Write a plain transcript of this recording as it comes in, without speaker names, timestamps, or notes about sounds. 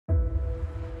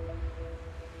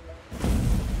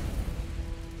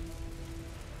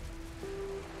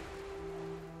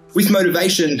With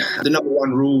motivation, the number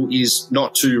one rule is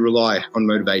not to rely on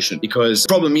motivation, because the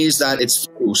problem is that it's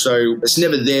fickle. So it's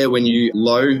never there when you're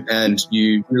low and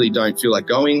you really don't feel like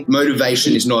going.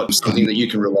 Motivation is not something that you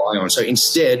can rely on. So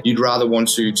instead, you'd rather want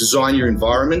to design your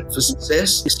environment for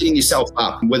success, setting yourself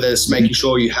up, whether it's making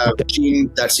sure you have a gym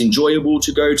that's enjoyable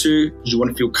to go to, because you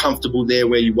want to feel comfortable there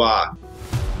where you are.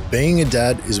 Being a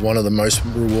dad is one of the most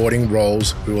rewarding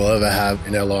roles we will ever have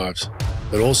in our lives,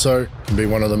 but also can be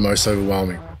one of the most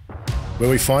overwhelming, where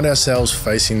we find ourselves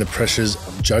facing the pressures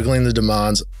of juggling the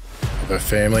demands of our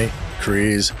family,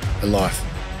 careers, and life.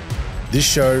 This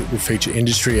show will feature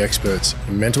industry experts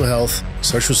in mental health,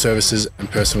 social services, and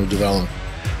personal development,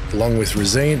 along with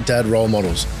resilient dad role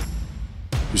models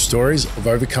whose stories of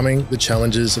overcoming the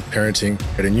challenges of parenting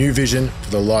get a new vision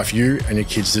for the life you and your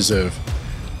kids deserve.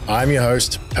 I'm your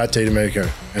host, Pat DiDomenico,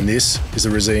 and this is the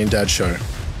Resilient Dad Show.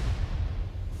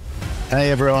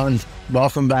 Hey everyone,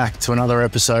 welcome back to another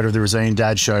episode of the Resilient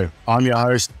Dad Show. I'm your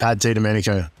host, Pat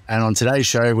DiDomenico, and on today's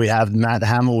show we have Matt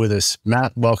Hamill with us.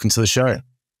 Matt, welcome to the show.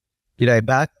 G'day,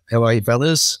 Pat. How are you,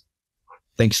 fellas?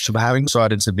 Thanks for having me.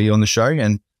 Excited to be on the show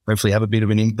and hopefully have a bit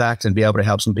of an impact and be able to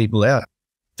help some people out.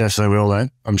 Definitely will, though.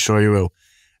 I'm sure you will.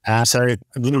 So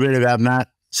a little bit about Matt.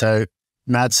 So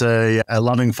Matt's a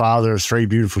loving father of three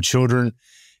beautiful children.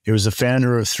 He was the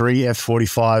founder of 3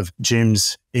 F45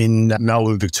 gyms in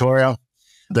Melbourne, Victoria.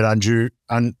 But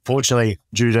unfortunately,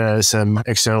 due to some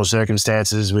external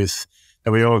circumstances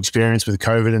that we all experienced with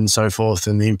COVID and so forth,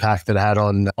 and the impact that it had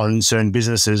on certain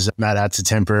businesses, Matt had to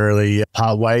temporarily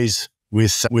part ways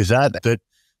with that. But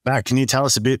Matt, can you tell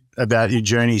us a bit about your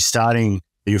journey starting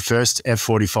your first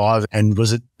F45? And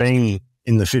was it being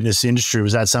in the fitness industry,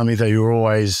 was that something that you were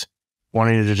always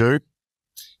wanting to do?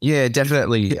 Yeah,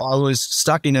 definitely. I was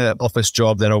stuck in an office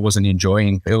job that I wasn't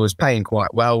enjoying. It was paying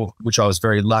quite well, which I was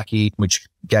very lucky, which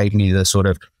gave me the sort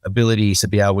of ability to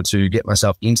be able to get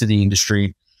myself into the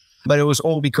industry. But it was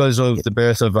all because of the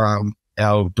birth of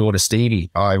our daughter,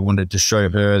 Stevie. I wanted to show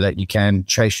her that you can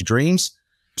chase your dreams.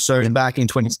 So back in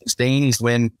 2016 is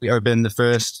when we opened the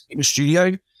first fitness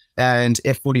studio, and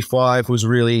F45 was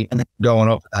really going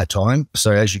up at that time.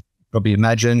 So as you probably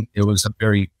imagine, it was a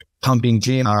very pumping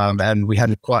gym, and we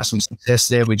had quite some success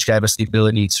there, which gave us the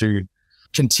ability to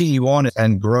continue on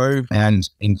and grow and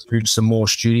include some more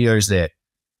studios there.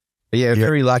 But yeah,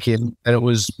 very lucky, and it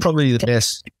was probably the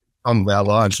best of our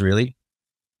lives, really.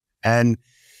 And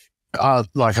I'm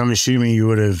assuming you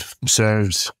would have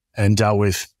served and dealt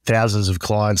with thousands of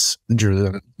clients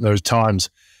during those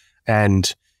times.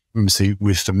 And obviously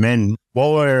with the men, what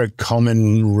were a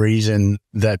common reason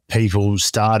that people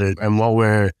started, and what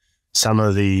were some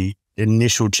of the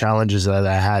initial challenges that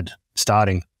they had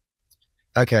starting?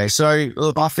 Okay, so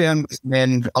look, I found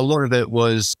men, a lot of it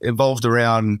was involved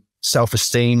around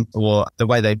self-esteem, or the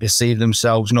way they perceive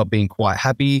themselves, not being quite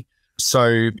happy.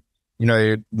 So,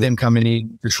 them coming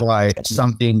in to try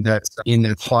something that's in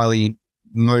a highly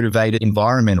motivated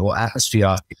environment or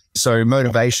atmosphere. So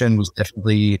motivation was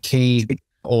definitely key,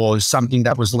 or something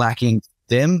that was lacking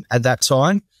them at that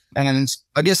time. And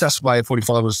I guess that's why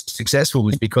 45 was successful,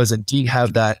 was because it did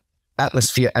have that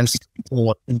atmosphere and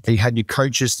support. They had your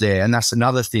coaches there. And that's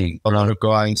another thing. A lot of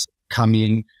guys come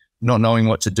in not knowing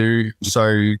what to do.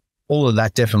 So all of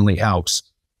that definitely helps.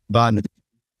 But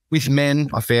with men,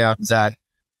 I found that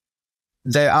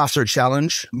they're after a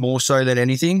challenge more so than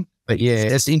anything. But yeah,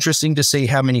 it's interesting to see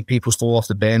how many people fall off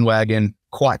the bandwagon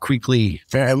quite quickly.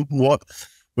 And what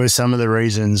were some of the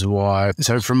reasons why?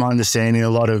 So from my understanding, a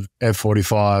lot of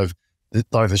F45,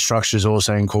 like the structure is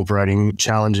also incorporating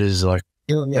challenges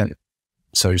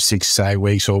so 6 to 8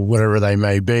 weeks or whatever they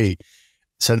may be.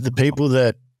 So the people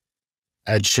that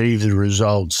achieve the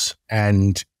results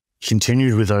and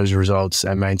continued with those results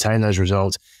and maintain those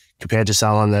results, compared to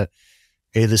someone that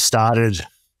either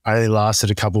only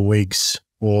lasted a couple of weeks,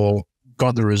 or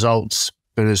got the results,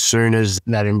 but as soon as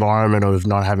that environment of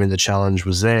not having the challenge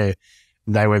was there,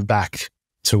 they went back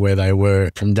to where they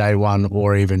were from day one,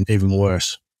 or even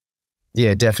worse.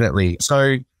 Yeah, definitely.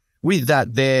 So with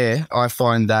that there, I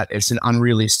find that it's an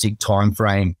unrealistic time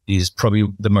frame is probably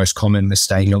the most common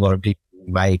mistake a lot of people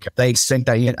make. They think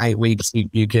that in 8 weeks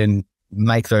you can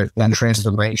make that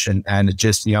transformation and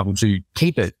just be able to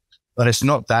keep it. But it's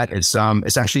not that. It's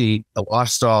actually a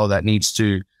lifestyle that needs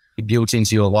to be built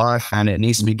into your life, and it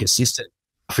needs to be consistent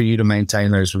for you to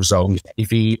maintain those results.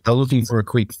 If you are looking for a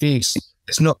quick fix,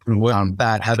 it's not going to work on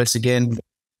bad habits again.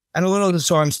 And a lot of the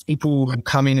times people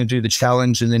come in and do the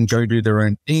challenge and then go do their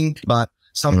own thing. But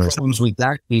some problems with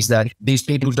that is that these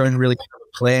people don't really have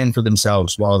a plan for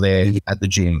themselves while they're at the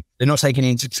gym. They're not taking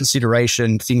into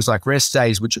consideration things like rest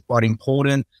days, which are quite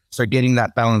important. So getting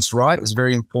that balance right is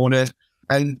very important.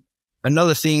 And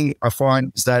another thing I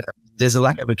find is that there's a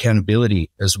lack of accountability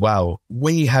as well.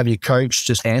 When you have your coach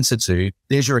just answer to,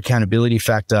 there's your accountability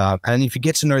factor. And if you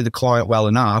get to know the client well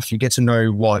enough, you get to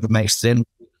know what makes them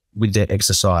with their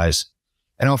exercise.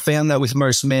 And I found that with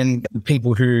most men, the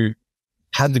people who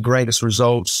had the greatest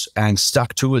results and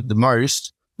stuck to it the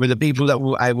most were the people that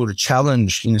were able to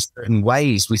challenge in certain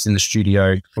ways within the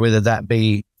studio, whether that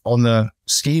be on the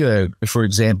ski erg, for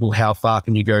example, how far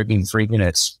can you go in 3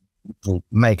 minutes? Will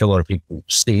make a lot of people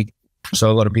stick.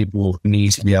 So a lot of people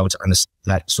need to be able to understand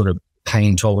that sort of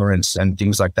pain tolerance and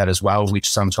things like that as well, which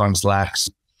sometimes lacks.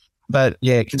 But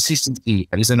yeah, consistency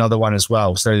is another one as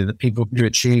well. So the people who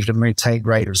achieved and maintain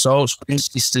great results,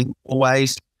 consistently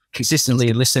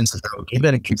listen to them, give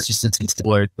it a consistency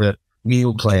to the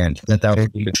meal plan, that they'll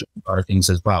be a lot of things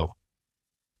as well.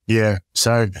 Yeah.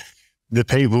 So the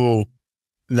people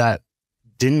that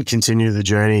didn't continue the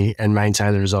journey and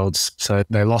maintain the results, so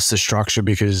they lost the structure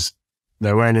because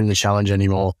they weren't in the challenge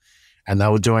anymore and they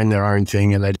were doing their own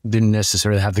thing and they didn't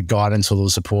necessarily have the guidance or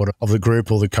the support of the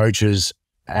group or the coaches,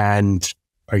 and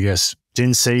I guess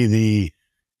didn't see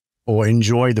or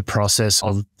enjoy the process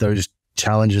of those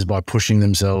challenges by pushing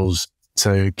themselves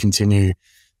to continue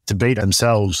to beat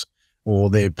themselves or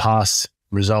their past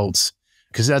results.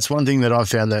 Because that's one thing that I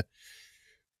found, that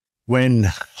when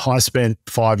I spent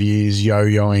 5 years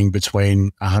yo-yoing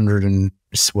between 5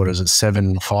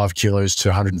 kilos to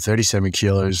 137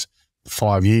 kilos,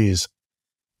 5 years,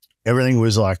 everything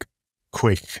was like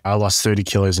quick. I lost 30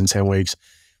 kilos in 10 weeks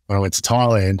when I went to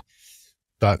Thailand,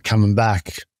 but coming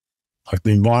back, like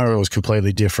the environment was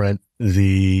completely different.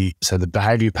 So the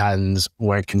behavior patterns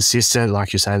weren't consistent,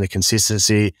 like you're saying, the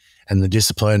consistency and the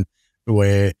discipline,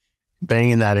 where being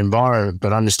in that environment,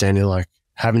 but understanding, like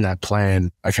having that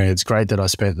plan. Okay, it's great that I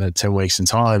spent the 10 weeks in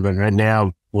Thailand, but right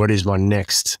now, what is my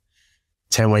next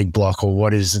 10-week block, or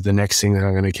what is the next thing that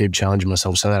I'm going to keep challenging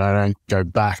myself so that I don't go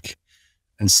back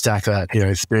and stack that,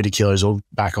 30 kilos all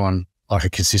back on like I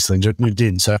consistently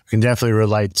did. So I can definitely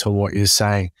relate to what you're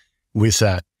saying with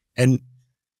that. And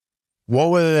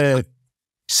what were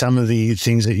some of the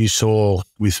things that you saw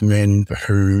with men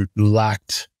who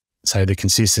lacked, say, the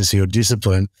consistency or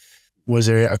discipline? Was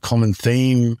there a common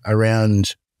theme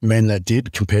around men that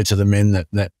did compared to the men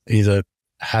that either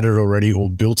had it already or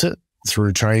built it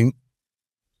through training?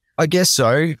 I guess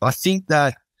so. I think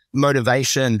that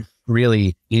motivation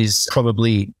really is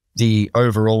probably the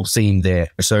overall theme there.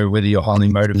 So whether you're highly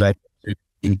motivated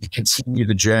to continue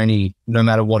the journey, no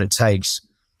matter what it takes.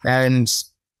 And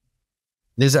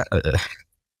there's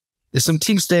some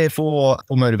tips there for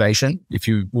motivation. If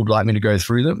you would like me to go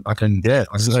through them, I can.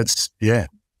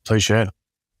 Please share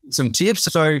some tips.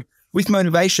 So with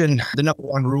motivation, the number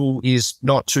one rule is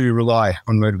not to rely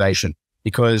on motivation,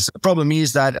 because the problem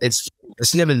is that it's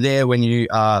never there when you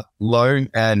are low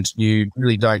and you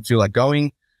really don't feel like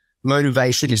going.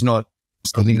 Motivation is not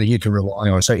something that you can rely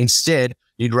on. So instead,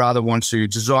 you'd rather want to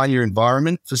design your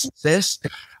environment for success.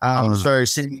 So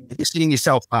setting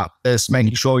yourself up, just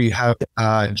making sure you have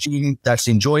a gym that's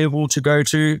enjoyable to go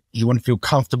to. You want to feel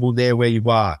comfortable there where you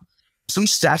are. Some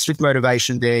stats with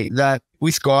motivation there, that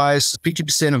with guys,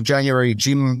 50% of January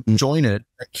gym joiners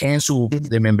cancel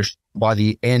their membership by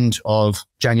the end of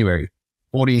January.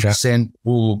 40%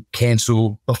 will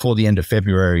cancel before the end of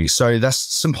February. So that's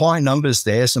some high numbers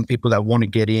there. Some people that want to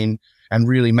get in and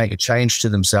really make a change to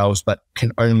themselves, but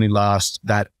can only last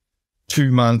that 2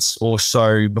 months or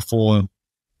so before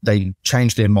they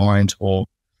change their mind or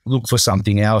look for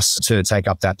something else to take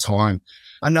up that time.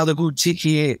 Another good tip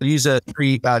here, use a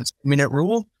 3-minute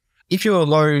rule. If you're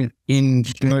low in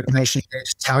motivation,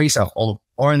 just tell yourself, I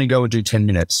only go and do 10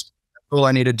 minutes. All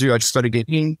I need to do, I just got to get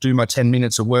in, do my 10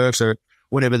 minutes of work. So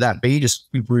whatever that be, just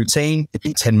routine,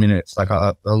 10 minutes, like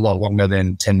a lot longer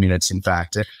than 10 minutes, in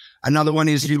fact. Another one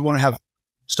is you want to have,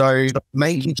 so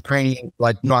make your training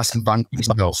like nice and fun for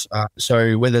yourself.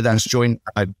 So whether that's join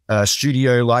a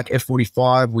studio like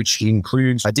F45, which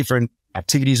includes different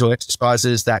activities or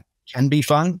exercises that can be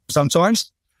fun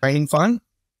sometimes, training fun,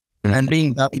 and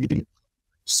being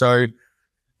so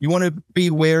you want to be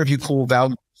aware of your core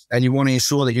values and you want to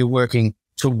ensure that you're working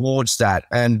towards that,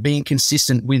 and being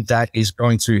consistent with that is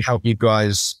going to help you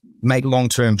guys make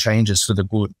long-term changes for the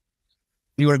good.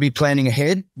 You want to be planning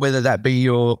ahead, whether that be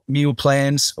your meal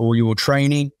plans or your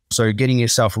training. So getting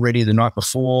yourself ready the night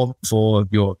before for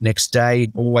your next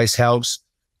day always helps.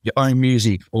 Your own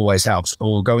music always helps,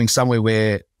 or going somewhere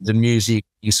where the music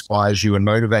inspires you and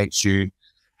motivates you.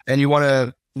 And you want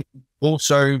to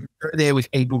also go there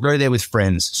with people, go there with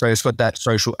friends. So it's got that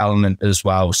social element as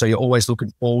well. So you're always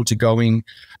looking forward to going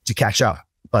to catch up,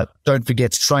 but don't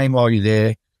forget to train while you're there. And also setting your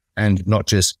self up. So whether that's join a and not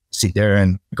just sit there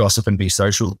and gossip and be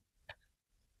social.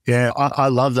 Yeah, I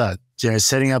love that. Yeah,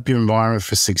 setting up your environment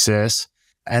for success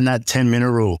and that 10-minute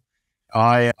rule.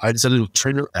 It's a little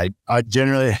trigger. I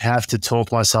generally have to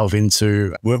talk myself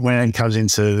into, when it comes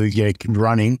into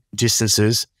running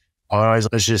distances,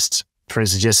 let's just, for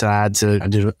instance, yesterday I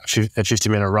did a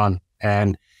 50-minute run,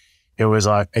 and it was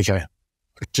like, okay,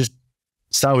 just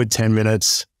start with 10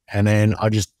 minutes and then I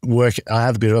just play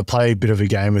a bit of a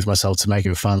game with myself to make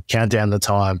it fun, count down the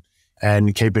time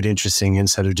and keep it interesting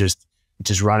instead of just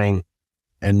running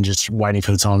and just waiting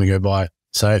for the time to go by.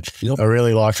 So I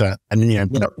really like that. And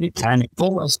you can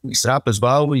almost mix it up as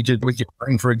well. We did with your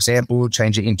running, for example,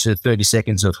 change it into 30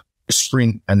 seconds of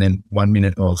sprint and then 1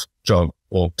 minute of jog.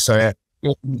 So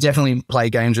you definitely play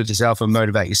games with yourself and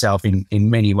motivate yourself in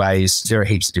many ways. There are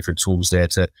heaps of different tools there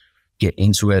to get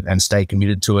into it and stay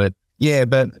committed to it. Yeah,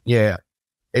 but yeah,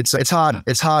 it's hard.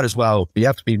 It's hard as well. You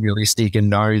have to be realistic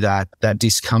and know that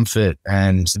discomfort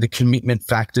and the commitment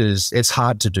factors, it's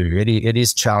hard to do. It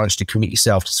is a challenge to commit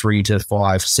yourself to 3 to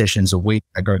 5 sessions a week.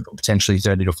 I go potentially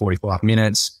 30 to 45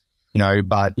 minutes,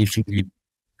 but if you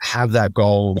have that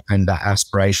goal and that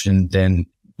aspiration, then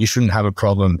you shouldn't have a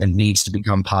problem. It needs to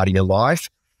become part of your life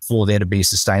for there to be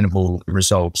sustainable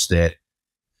results there.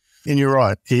 And you're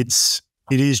right.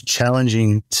 It is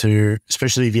challenging to,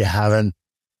 especially if you haven't,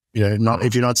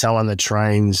 if you're not someone that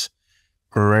trains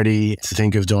already, to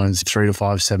think of doing 3 to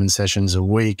 5, 7 sessions a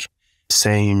week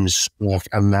seems like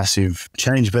a massive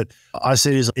change. But I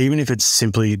see it as, even if it's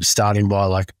simply starting by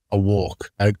like a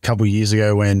walk. A couple of years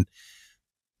ago when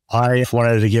I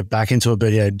wanted to get back into it,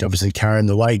 but obviously carrying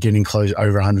the weight, getting close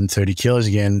over 130 kilos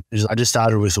again, I just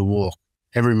started with a walk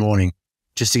every morning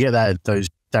just to get those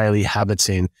daily habits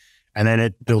in. And then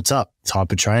it built up,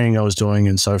 type of training I was doing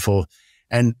and so forth.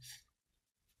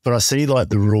 But I see like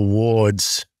the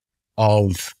rewards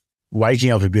of waking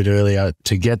up a bit earlier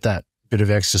to get that bit of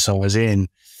exercise in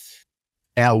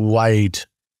outweighed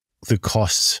the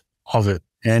costs of it.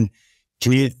 And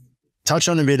can you touch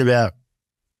on a bit about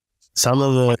some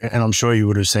of and I'm sure you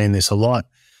would have seen this a lot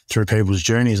through people's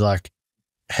journeys, like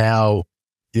how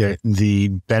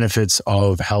the benefits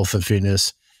of health and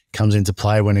fitness comes into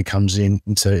play when it comes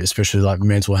into especially like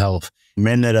mental health.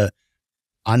 Men that are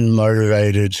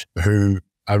unmotivated, who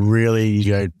are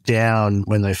really down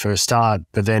when they first start,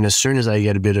 but then as soon as they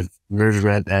get a bit of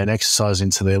movement and exercise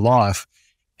into their life,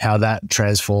 how that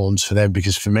transforms for them.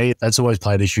 Because for me, that's always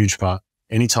played a huge part.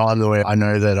 Anytime that I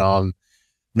know that I'm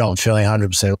not feeling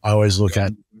 100%, I always look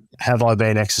at, have I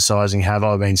been exercising? Have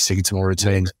I been sticking to my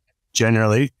routines?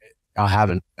 Generally, I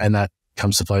haven't, and that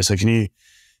comes to play. So can you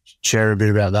share a bit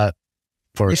about that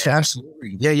for us? Yeah,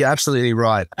 absolutely. Yeah, you're absolutely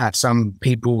right. Some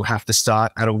people have to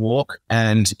start at a walk,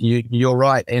 and you're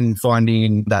right in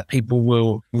finding that people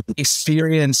will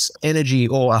experience energy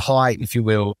or a high, if you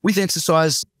will, with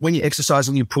exercise. When you're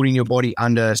exercising, you're putting your body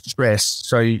under stress.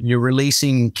 So you're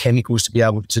releasing chemicals to be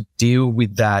able to deal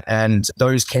with that. And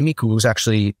those chemicals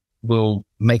actually will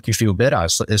make you feel better.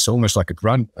 So it's almost like a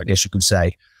drug, I guess you could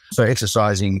say. So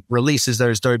exercising releases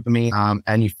those dopamine,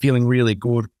 and you're feeling really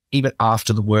good. Even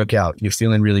after the workout, you're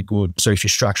feeling really good. So if you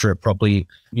structure it properly,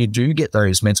 you do get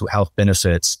those mental health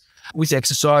benefits. With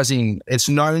exercising, it's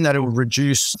known that it will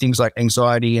reduce things like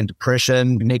anxiety and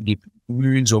depression, negative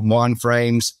moods or mind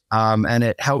frames, and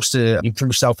it helps to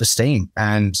improve self-esteem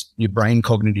and your brain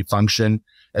cognitive function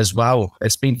as well.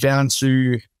 It's been found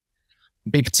to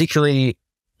be particularly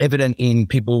evident in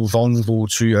people vulnerable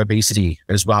to obesity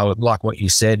as well. Like what you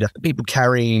said, people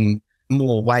carrying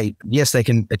more weight, yes, they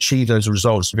can achieve those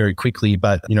results very quickly,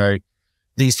 but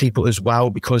these people as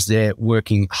well, because they're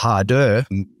working harder,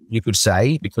 you could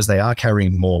say, because they are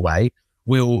carrying more weight,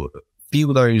 will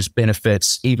feel those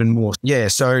benefits even more. Yeah,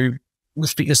 so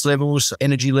with fitness levels,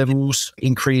 energy levels,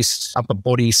 increased upper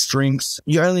body strength,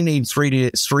 you only need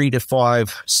 3 to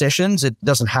 5 sessions. It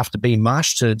doesn't have to be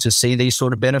much to see these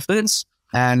sort of benefits,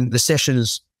 and the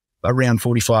sessions around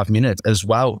 45 minutes as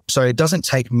well. So it doesn't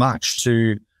take much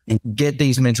to get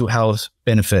these mental health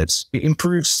benefits.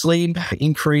 Improved sleep,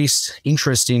 increased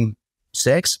interest in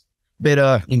sex,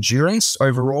 better endurance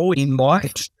overall in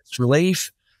life, stress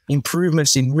relief,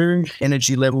 improvements in mood,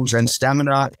 energy levels and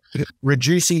stamina,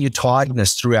 reducing your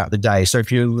tiredness throughout the day. So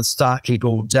if you're lethargic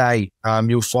all day,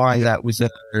 you'll find that with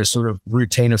a sort of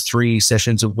routine of 3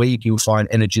 sessions a week, you'll find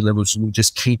energy levels will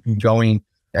just keep you going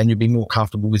and you'll be more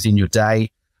comfortable within your day.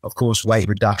 Of course, weight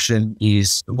reduction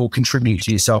will contribute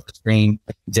to your self-esteem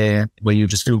there, where you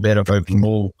just feel better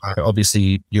overall.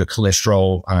 Obviously, your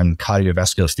cholesterol and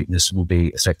cardiovascular fitness will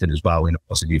be affected as well in a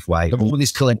positive way. But all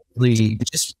this collectively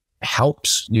just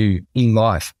helps you in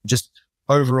life, just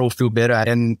overall feel better.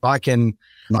 And I can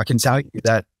tell you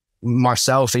that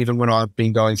myself, even when I've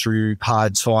been going through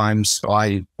hard times,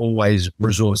 I always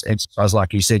resort to exercise.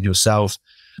 Like you said yourself,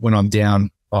 when I'm down,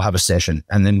 I'll have a session.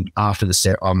 And then after the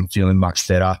set, I'm feeling much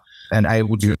better and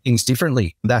able to do things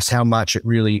differently. That's how much it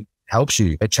really helps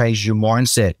you. It changes your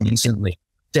mindset instantly.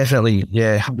 Definitely,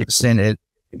 yeah, 100%.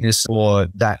 Or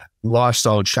that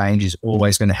lifestyle change is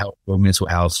always going to help your mental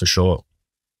health for sure.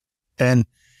 And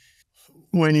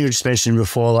when you just mentioned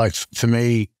before, like for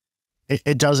me,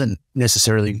 it doesn't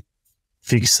necessarily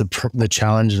fix the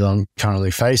challenge that I'm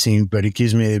currently facing, but it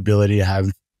gives me the ability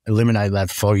to eliminate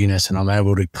that fogginess, and I'm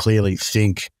able to clearly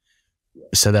think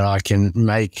so that I can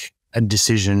make a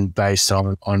decision based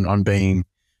on being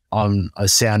on a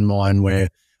sound mind where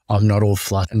I'm not all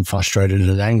flat and frustrated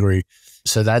and angry.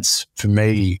 So that's, for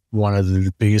me, one of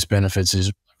the biggest benefits is,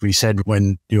 like we said,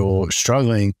 when you're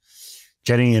struggling,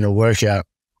 getting in a workout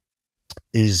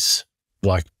is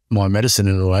like my medicine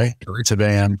in a way, to be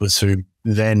able to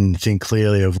then think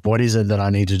clearly of what is it that I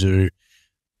need to do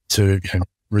to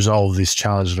resolve this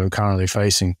challenge that I'm currently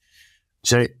facing.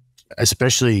 So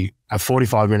especially a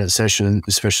 45-minute session,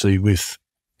 especially with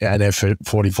an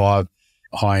F45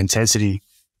 high intensity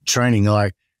training,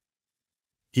 like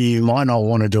you might not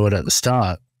want to do it at the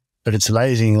start, but it's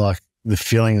amazing, like the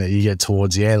feeling that you get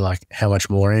towards the end, like how much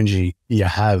more energy you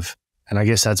have. And I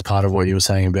guess that's part of what you were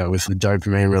saying about with the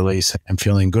dopamine release and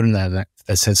feeling good in that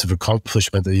sense of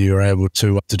accomplishment that you were able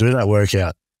to do that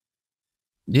workout.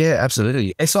 Yeah,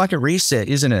 absolutely. It's like a reset,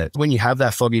 isn't it? When you have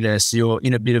that fogginess, you're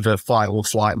in a bit of a fight or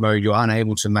flight mode. You're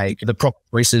unable to make the proper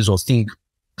choices or think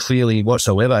clearly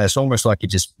whatsoever. It's almost like you're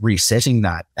just resetting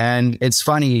that. And it's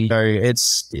funny,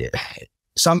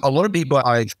 a lot of people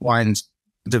I find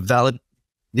develop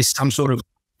this some sort of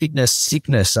fitness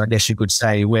sickness, I guess you could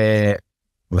say, where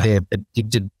they're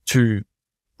addicted to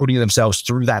putting themselves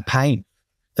through that pain.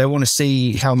 They want to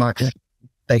see how much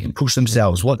they can push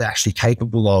themselves, what they're actually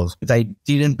capable of. They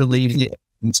didn't believe in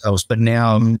themselves, but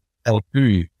now they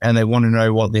do, and they want to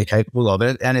know what they're capable of.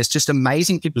 And it's just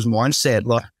amazing people's mindset.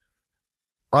 Like,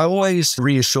 I always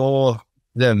reassure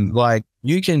them, like,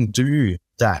 you can do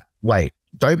that weight.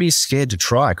 Don't be scared to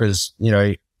try, because,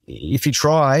 if you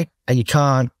try and you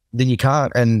can't, then you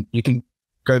can't, and you can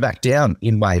go back down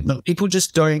in weight. But people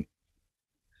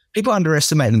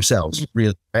underestimate themselves,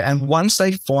 really. And once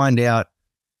they find out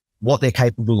what they're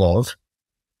capable of,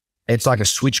 it's like a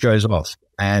switch goes off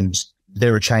and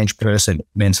they're a changed person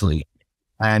mentally.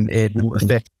 And it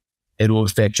will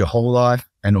affect your whole life,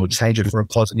 and it will change it for a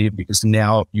positive, because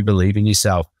now you believe in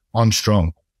yourself. I'm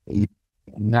strong. And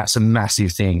that's a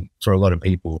massive thing for a lot of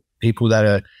people. People that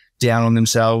are down on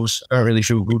themselves, don't really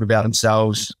feel good about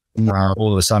themselves,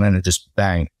 all of a sudden it just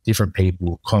bang, different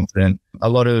people, confident. A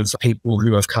lot of people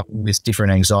who have coupled with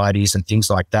different anxieties and things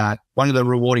like that. One of the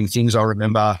rewarding things I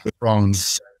remember from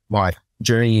my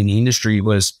journey in the industry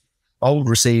was I would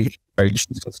receive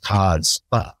Christmas cards,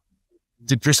 but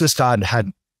the Christmas card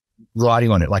had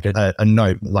writing on it, like a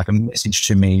note, like a message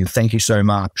to me. Thank you so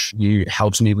much. You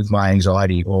helped me with my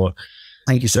anxiety, or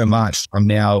thank you so much. I'm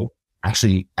now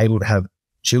actually able to have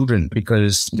children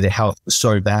because their health was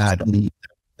so bad.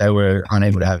 They were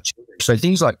unable to have children. So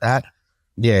things like that.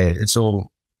 Yeah, it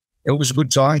was a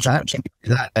good time to have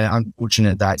that. And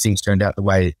unfortunate that things turned out the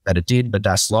way that it did, but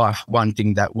that's life. One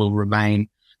thing that will remain,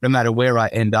 no matter where I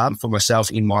end up for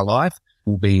myself in my life,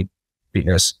 will be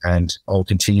fitness, and I'll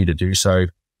continue to do so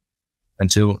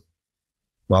until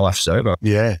my life's over.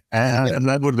 Yeah. And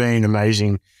that would have been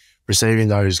amazing, receiving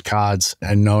those cards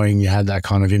and knowing you had that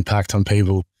kind of impact on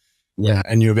people. Yeah.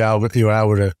 And you were able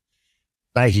to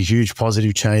make a huge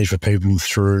positive change for people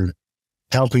through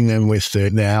helping them with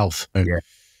their health. Yeah.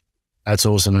 That's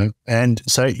awesome. And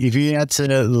so if you had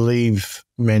to leave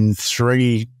men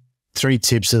three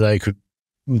tips that they could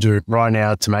do right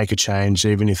now to make a change,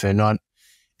 even if they're not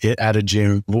at a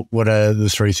gym, what are the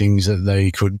three things that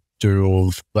they could do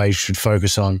or they should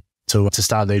focus on to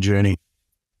start their journey?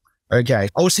 Okay.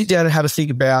 I'll sit down and have a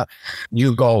think about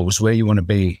your goals, where you want to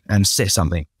be, and set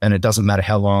something. And it doesn't matter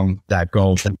how long that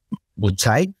goal would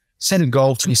take. Set a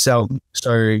goal for yourself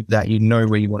so that you know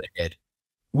where you want to head.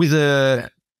 With the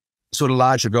sort of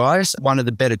larger guys, one of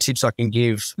the better tips I can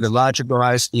give the larger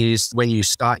guys is when you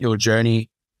start your journey,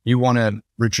 you want to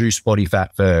reduce body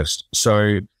fat first.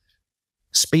 So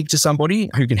speak to somebody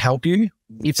who can help you.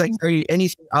 If they tell you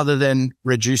anything other than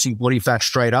reducing body fat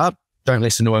straight up, don't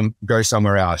listen to them, go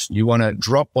somewhere else. You want to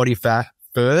drop body fat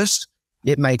first.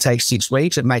 It may take 6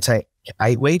 weeks. It may take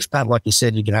 8 weeks, but like you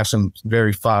said, you can have some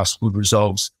very fast, good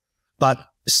results. But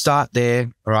start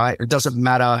there, all right? It doesn't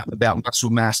matter about muscle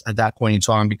mass at that point in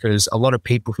time, because a lot of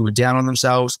people who are down on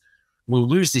themselves will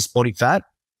lose this body fat,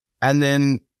 and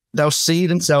then they'll see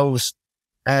themselves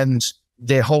and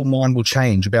their whole mind will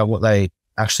change about what they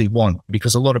actually want,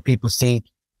 because a lot of people think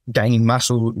gaining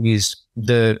muscle is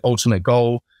the ultimate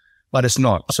goal, but it's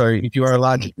not. So if you are a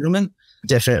large gentleman,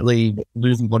 definitely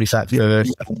losing body fat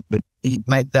first, but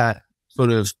make that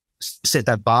sort of set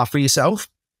that bar for yourself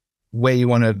where you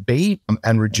want to be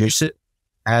and reduce it,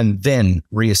 and then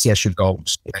reassess your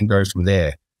goals and go from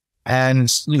there.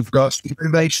 And you've got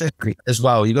motivation as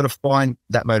well. You've got to find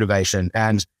that motivation,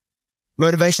 and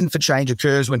motivation for change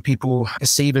occurs when people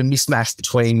perceive a mismatch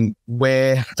between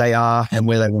where they are and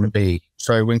where they want to be.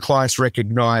 So when clients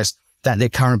recognize that their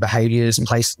current behaviors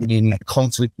place them in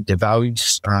conflict with their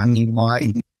values in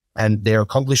mind and their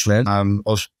accomplishment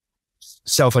of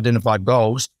self-identified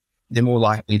goals, they're more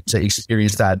likely to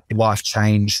experience that life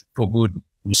change for good.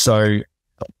 So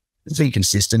be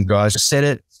consistent, guys. Just set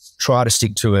it, try to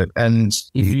stick to it. And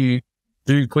if you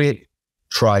do quit,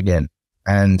 try again.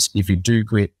 And if you do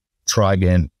quit, try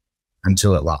again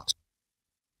until it lasts.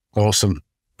 Awesome.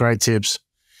 Great tips.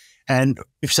 And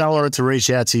if someone wanted to reach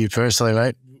out to you personally,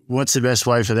 mate, what's the best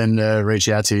way for them to reach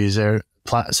out to you? Is there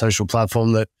a social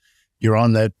platform that you're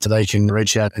on that they can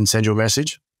reach out and send you a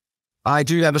message? I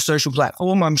do have a social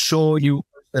platform. I'm sure you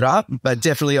set up, but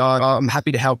definitely I'm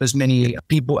happy to help as many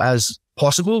people as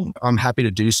possible. I'm happy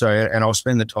to do so, and I'll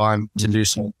spend the time to do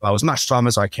so, as much time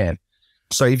as I can.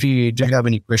 So if you do have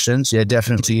any questions,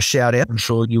 definitely shout out. I'm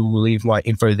sure you will leave my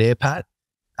info there, Pat.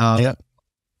 Yeah.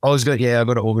 I've got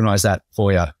to organize that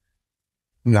for you.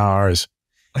 No worries.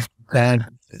 And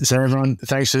so everyone,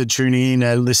 thanks for tuning in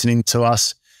and listening to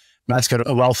us. Matt's got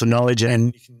a wealth of knowledge,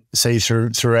 and you can see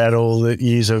throughout all the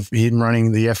years of him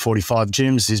running the F45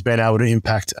 gyms, he's been able to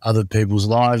impact other people's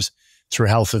lives through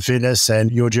health and fitness,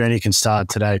 and your journey can start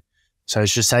today. So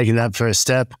it's just taking that first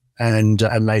step and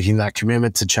making that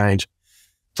commitment to change.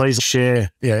 Please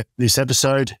share this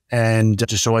episode, and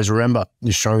just always remember,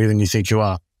 you're stronger than you think you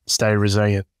are. Stay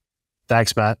resilient.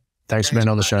 Thanks, Matt. Thanks for being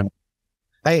on the show.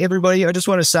 Hey, everybody, I just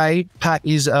want to say Pat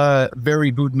is a very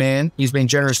good man. He's been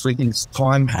generous with his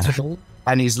time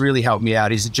and he's really helped me out.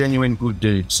 He's a genuine good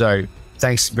dude. So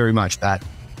thanks very much, Pat.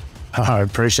 I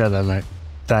appreciate that, mate.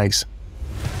 Thanks.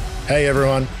 Hey,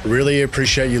 everyone. Really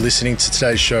appreciate you listening to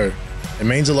today's show. It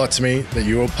means a lot to me that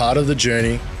you are part of the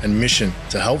journey and mission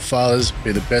to help fathers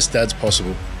be the best dads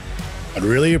possible. I'd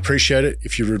really appreciate it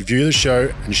if you review the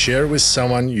show and share it with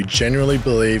someone you genuinely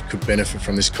believe could benefit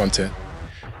from this content.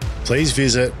 Please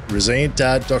visit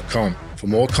resilientdad.com for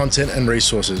more content and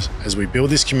resources as we build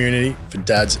this community for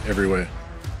dads everywhere.